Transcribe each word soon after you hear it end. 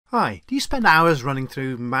Hi, do you spend hours running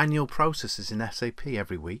through manual processes in SAP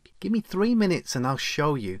every week? Give me 3 minutes and I'll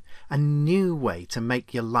show you a new way to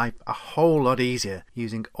make your life a whole lot easier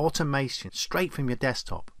using automation straight from your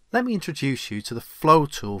desktop. Let me introduce you to the Flow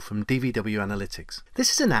tool from DVW Analytics.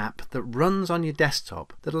 This is an app that runs on your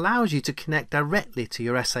desktop that allows you to connect directly to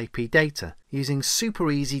your SAP data. Using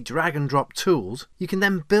super easy drag and drop tools, you can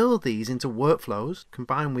then build these into workflows,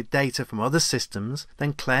 combine with data from other systems,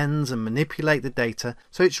 then cleanse and manipulate the data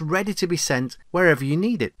so it's ready to be sent wherever you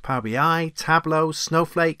need it. Power BI, Tableau,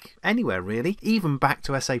 Snowflake, anywhere really, even back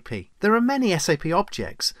to SAP. There are many SAP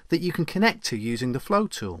objects that you can connect to using the Flow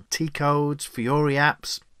tool. T-codes, Fiori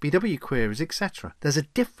Apps, BW queries, etc. There's a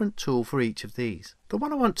different tool for each of these. The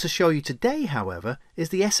one I want to show you today, however, is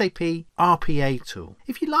the SAP RPA tool.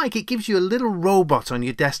 If you like, it gives you a little robot on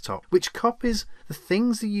your desktop which copies the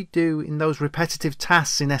things that you do in those repetitive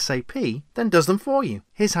tasks in SAP, then does them for you.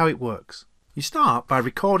 Here's how it works. You start by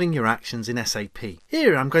recording your actions in SAP.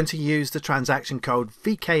 Here I'm going to use the transaction code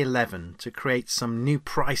VK11 to create some new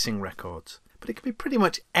pricing records, but it can be pretty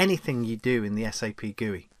much anything you do in the SAP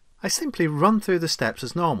GUI. I simply run through the steps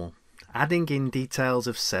as normal, adding in details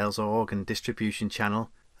of sales org and distribution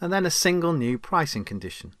channel, and then a single new pricing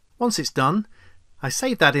condition. Once it's done, I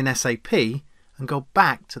save that in SAP and go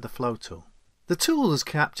back to the Flow tool. The tool has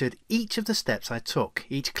captured each of the steps I took.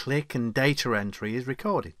 Each click and data entry is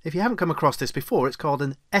recorded. If you haven't come across this before, it's called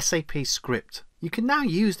an SAP script. You can now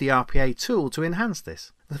use the RPA tool to enhance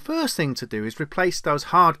this. The first thing to do is replace those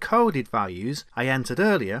hard-coded values I entered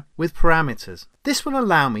earlier with parameters. This will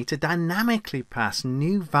allow me to dynamically pass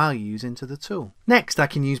new values into the tool. Next, I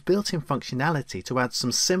can use built-in functionality to add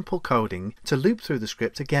some simple coding to loop through the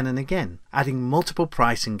script again and again, adding multiple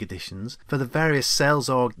pricing conditions for the various sales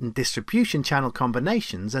org and distribution channel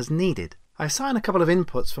combinations as needed. I assign a couple of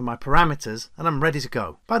inputs for my parameters and I'm ready to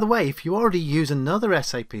go. By the way, if you already use another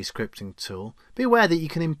SAP scripting tool, be aware that you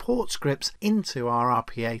can import scripts into our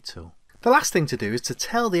RPA tool. The last thing to do is to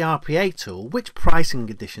tell the RPA tool which pricing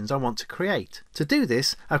conditions I want to create. To do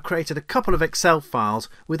this, I've created a couple of Excel files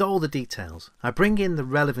with all the details. I bring in the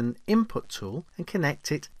relevant input tool and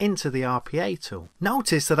connect it into the RPA tool.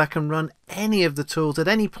 Notice that I can run any of the tools at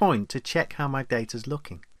any point to check how my data is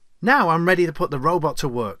looking. Now I'm ready to put the robot to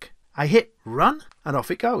work. I hit run and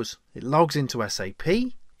off it goes. It logs into SAP,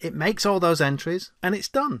 it makes all those entries and it's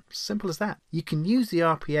done. Simple as that. You can use the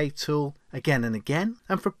RPA tool again and again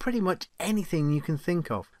and for pretty much anything you can think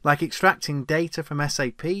of, like extracting data from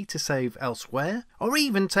SAP to save elsewhere or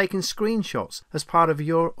even taking screenshots as part of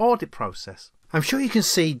your audit process. I'm sure you can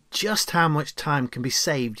see just how much time can be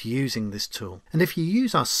saved using this tool. And if you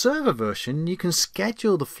use our server version, you can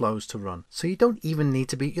schedule the flows to run, so you don't even need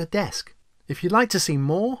to be at your desk. If you'd like to see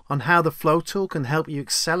more on how the Flow tool can help you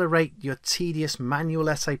accelerate your tedious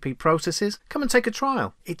manual SAP processes, come and take a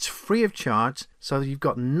trial. It's free of charge, so you've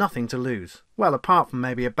got nothing to lose. Well, apart from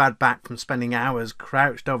maybe a bad back from spending hours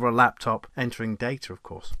crouched over a laptop entering data, of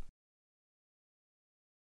course.